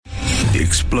The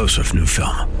explosive new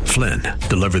film, Flynn,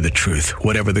 Deliver the Truth,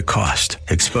 Whatever the Cost,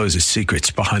 exposes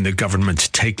secrets behind the government's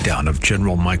takedown of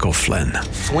General Michael Flynn.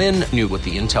 Flynn knew what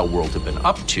the intel world had been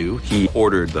up to. He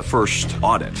ordered the first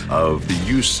audit of the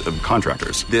use of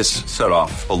contractors. This set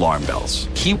off alarm bells.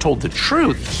 He told the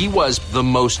truth. He was the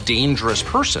most dangerous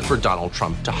person for Donald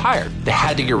Trump to hire. They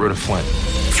had to get rid of Flynn.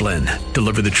 Flynn,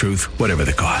 Deliver the Truth, Whatever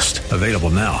the Cost. Available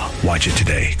now. Watch it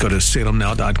today. Go to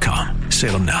salemnow.com.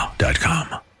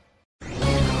 salemnow.com.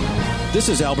 This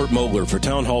is Albert Mohler for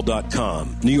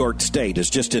townhall.com. New York State has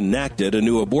just enacted a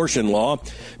new abortion law,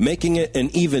 making it an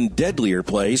even deadlier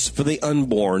place for the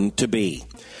unborn to be.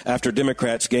 After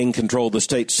Democrats gained control of the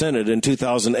state Senate in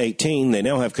 2018, they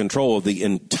now have control of the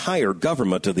entire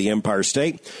government of the Empire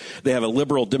State. They have a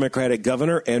liberal Democratic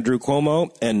governor, Andrew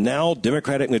Cuomo, and now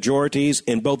Democratic majorities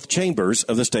in both chambers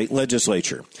of the state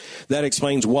legislature. That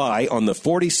explains why, on the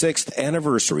 46th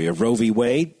anniversary of Roe v.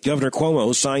 Wade, Governor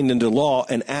Cuomo signed into law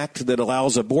an act that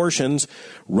allows abortions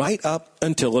right up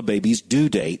until a baby's due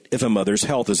date if a mother's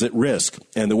health is at risk.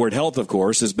 And the word health, of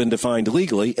course, has been defined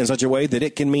legally in such a way that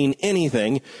it can mean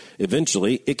anything.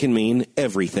 Eventually, it can mean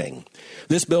everything.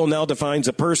 This bill now defines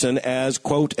a person as,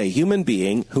 quote, a human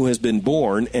being who has been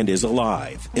born and is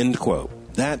alive, end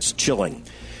quote. That's chilling.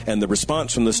 And the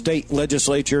response from the state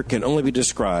legislature can only be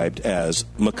described as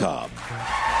macabre.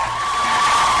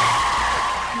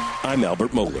 I'm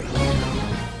Albert Mohler.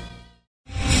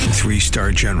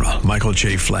 Three-star General Michael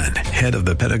J. Flynn, head of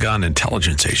the Pentagon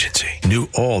Intelligence Agency, knew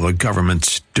all the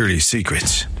government's dirty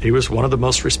secrets. He was one of the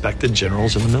most respected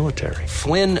generals in the military.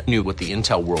 Flynn knew what the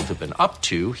intel world had been up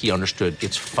to. He understood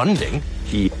its funding.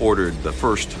 He ordered the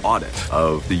first audit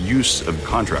of the use of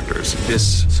contractors.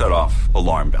 This set off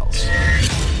alarm bells.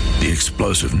 The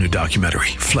explosive new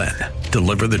documentary, Flynn,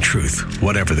 Deliver the Truth,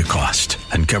 Whatever the Cost,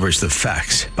 uncovers the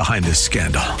facts behind this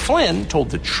scandal. Flynn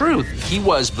told the truth. He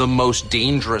was the most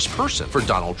dangerous person for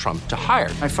Donald Trump to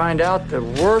hire. I find out the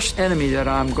worst enemy that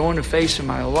I'm going to face in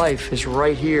my life is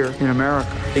right here in America.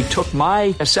 They took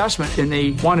my assessment and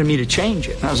they wanted me to change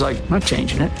it. And I was like, I'm not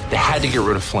changing it. They had to get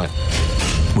rid of Flynn.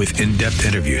 With in-depth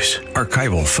interviews,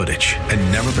 archival footage,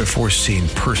 and never-before-seen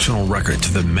personal records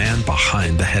of the man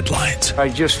behind the headlines. I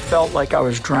just felt like I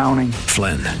was drowning.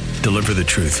 Flynn, Deliver the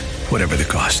Truth, Whatever the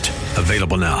Cost.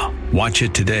 Available now. Watch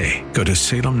it today. Go to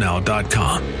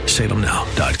salemnow.com.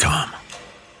 salemnow.com.